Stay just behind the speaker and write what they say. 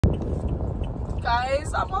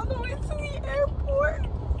Guys, I'm on the way to the airport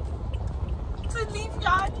to leave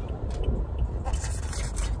Yani.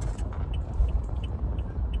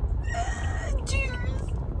 Cheers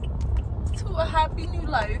to a happy new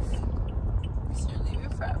life. You're leaving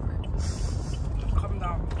forever. Calm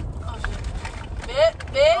down. Oh shit.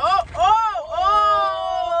 Bitch.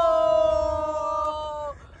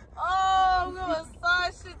 Oh, we're gonna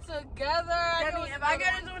start shit together. Jenny, if I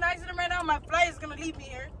get into an accident right now, my flight is gonna leave me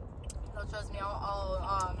here. No, trust me,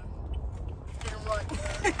 I'll didn't run.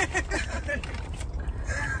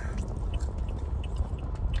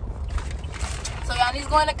 So Yanni's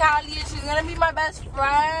going to Cali and she's gonna be my best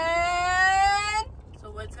friend.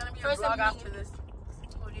 So what's gonna be your First vlog I'm after this?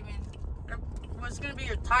 What do you mean? What's gonna be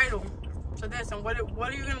your title to this? And what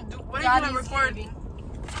are you gonna do? What are you Yanni's gonna record? leaving.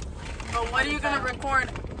 But what are you gonna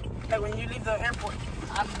record? Like when you leave the airport?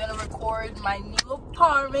 I'm gonna record my new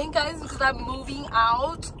apartment, guys, because I'm moving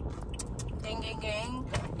out. Gang.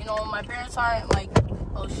 You know, my parents aren't like,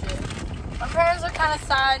 oh shit. My parents are kind of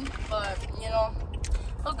sad, but you know,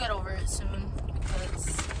 they'll get over it soon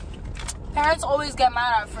because parents always get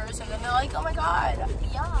mad at first and then they're like, oh my god,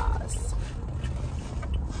 yes.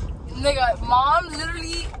 Nigga, mom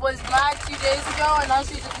literally was mad 2 days ago and now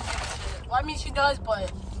she doesn't give a shit. Well, I mean, she does,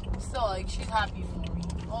 but still, like, she's happy for me.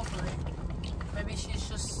 Hopefully. Maybe she's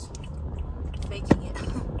just faking it.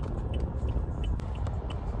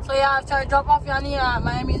 So yeah, after I drop off Yani at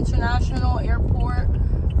Miami International Airport,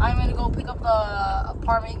 I'm gonna go pick up the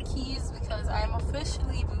apartment keys because I'm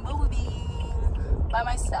officially moving by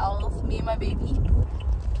myself, me and my baby.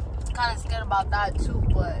 Kind of scared about that too,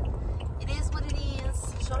 but it is what it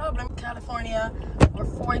is. Shut up, I'm in California for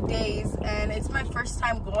 4 days and it's my first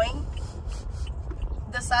time going.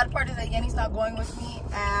 The sad part is that Yenny's not going with me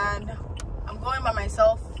and I'm going by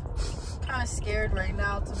myself. Kind of scared right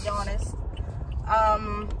now, to be honest.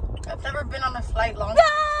 I've never been on a flight long. No,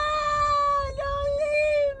 don't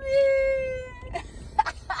leave me.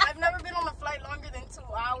 I've never been on a flight longer than 2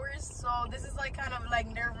 hours, so this is like kind of like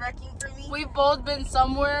nerve-wracking for me. We've both been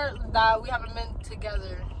somewhere that we haven't been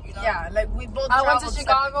together, you know? Yeah, like we both I went to traveled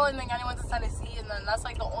Chicago and then Yani went to Tennessee, and then that's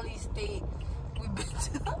like the only state we've been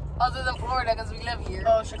to other than Florida because we live here.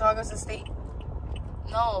 Oh, Chicago's a state?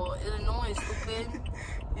 No, Illinois, stupid.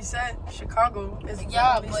 You said Chicago is the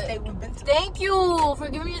only state we've been to. Thank you for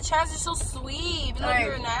giving me a chance. You're so sweet, even though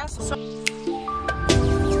you're an asshole.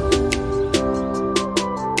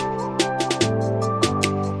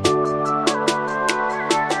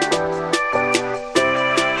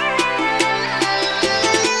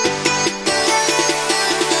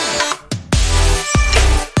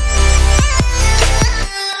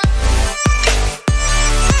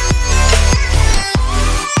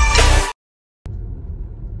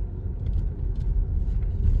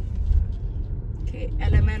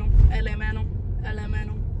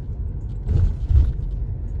 Elemental.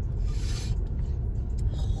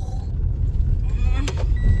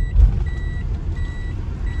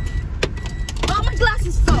 Oh, my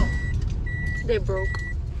glasses fell. They broke.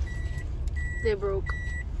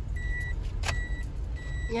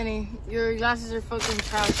 Yani, your glasses are fucking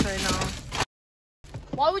trash right now.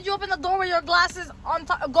 Why would you open the door with your glasses on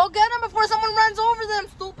top? Go get them before someone runs over them,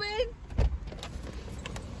 stupid.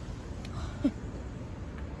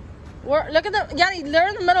 Look at them. Yani, they're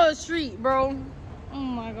in the middle of the street, bro. Oh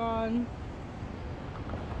my god.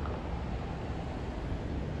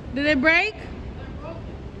 Did they break? They're broken.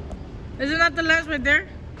 Isn't that the lens right there?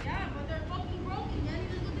 Yeah, but they're fucking broken. Yanni,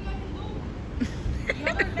 there's nothing I can do.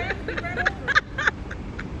 The other lens is right over.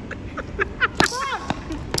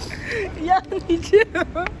 Yani, chill.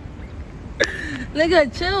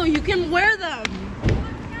 Nigga, chill. You can wear them.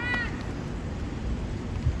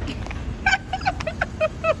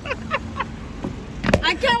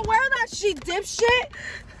 I can't wear that shit, dipshit.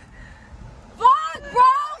 Fuck, bro.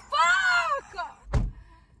 Fuck.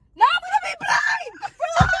 Now I'm gonna be blind.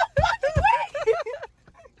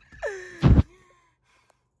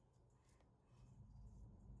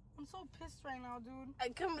 I'm so pissed right now, dude. I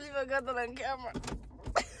can't believe I got that on camera. I'm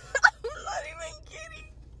not even kidding.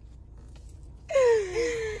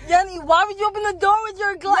 Yani, why would you open the door with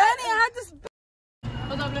your glass? Yani, I had this.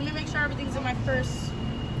 Hold up, let me make sure everything's in my purse.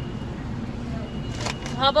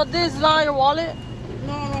 How about this? Not your wallet?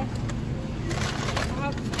 No. I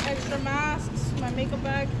have extra masks, my makeup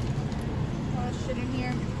bag. All that shit in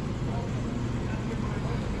here.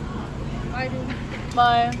 I do.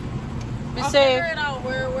 Bye. Be I'll safe. figure it out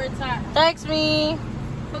where it's at. Text me.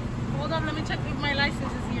 Look, hold up, let me check if my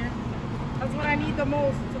license is here. That's what I need the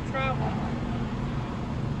most to travel.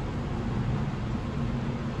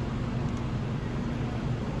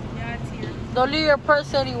 Yeah, it's here. Don't leave your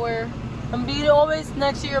purse anywhere. And be always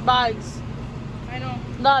next to your bags. I know.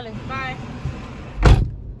 Dale. Bye.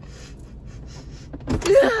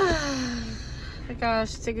 I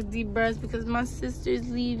gosh, take a deep breath because my sister's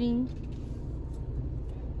leaving.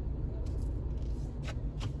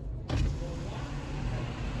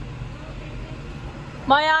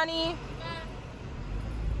 Bye, Yani.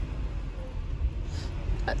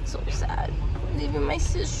 That's so sad. Leaving my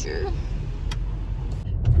sister.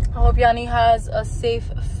 I hope Yani has a safe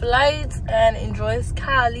flight and enjoys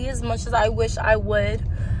Cali as much as I wish I would.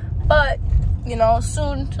 But, you know,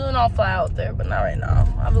 soon I'll fly out there, but not right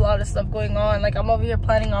now. I have a lot of stuff going on. Like, I'm over here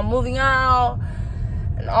planning on moving out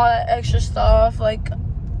and all that extra stuff. Like,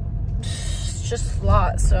 it's just a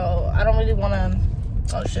lot. So, I don't really want to,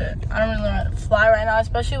 oh shit. I don't really want to fly right now,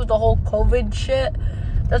 especially with the whole COVID shit.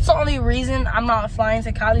 That's the only reason I'm not flying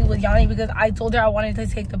to Cali with Yani, because I told her I wanted to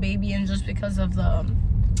take the baby, and just because of the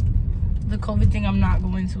COVID thing, I'm not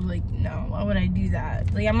going to. Like, no, why would I do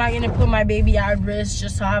that? Like, I'm not gonna put my baby at risk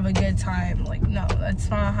just to have a good time. Like, no, that's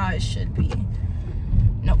not how it should be.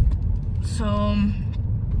 Nope. So,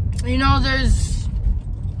 you know, there's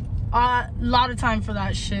a lot of time for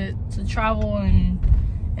that shit, to travel and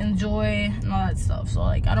enjoy and all that stuff. So,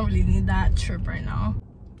 like, I don't really need that trip right now.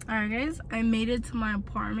 Alright guys, I made it to my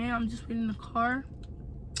apartment. I'm just waiting in the car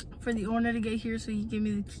for the owner to get here so he can give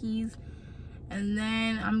me the keys. And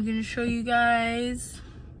then I'm gonna show you guys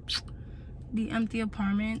the empty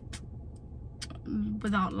apartment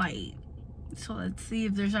without light. So let's see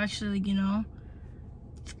if there's actually, like, you know,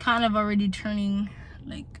 it's kind of already turning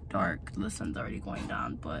like dark. The sun's already going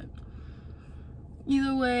down, but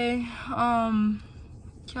either way,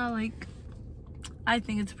 yeah, like, I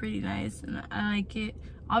think it's pretty nice and I like it.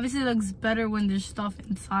 Obviously it looks better when there's stuff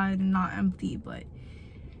inside and not empty, but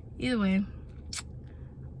either way.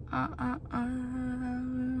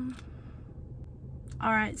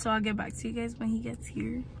 Alright, so I'll get back to you guys when he gets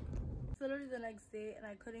here. It's literally the next day and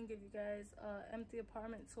I couldn't give you guys an empty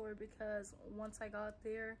apartment tour because once I got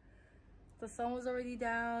there, the sun was already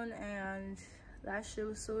down and that shit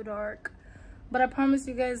was so dark. But I promise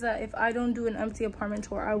you guys that if I don't do an empty apartment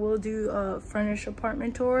tour, I will do a furnished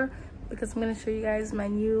apartment tour, because I'm going to show you guys my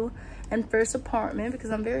new and first apartment,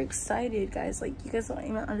 because I'm very excited, guys. Like, you guys don't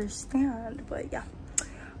even understand, but yeah.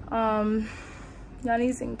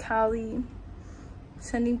 Yani's in Cali,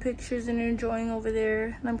 sending pictures and enjoying over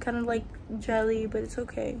there, and I'm kind of like jelly, but it's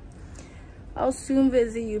okay. I'll soon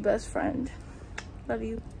visit you, best friend. Love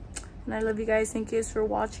you. And I love you guys. Thank you guys for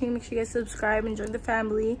watching. Make sure you guys subscribe and join the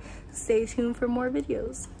family. Stay tuned for more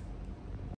videos.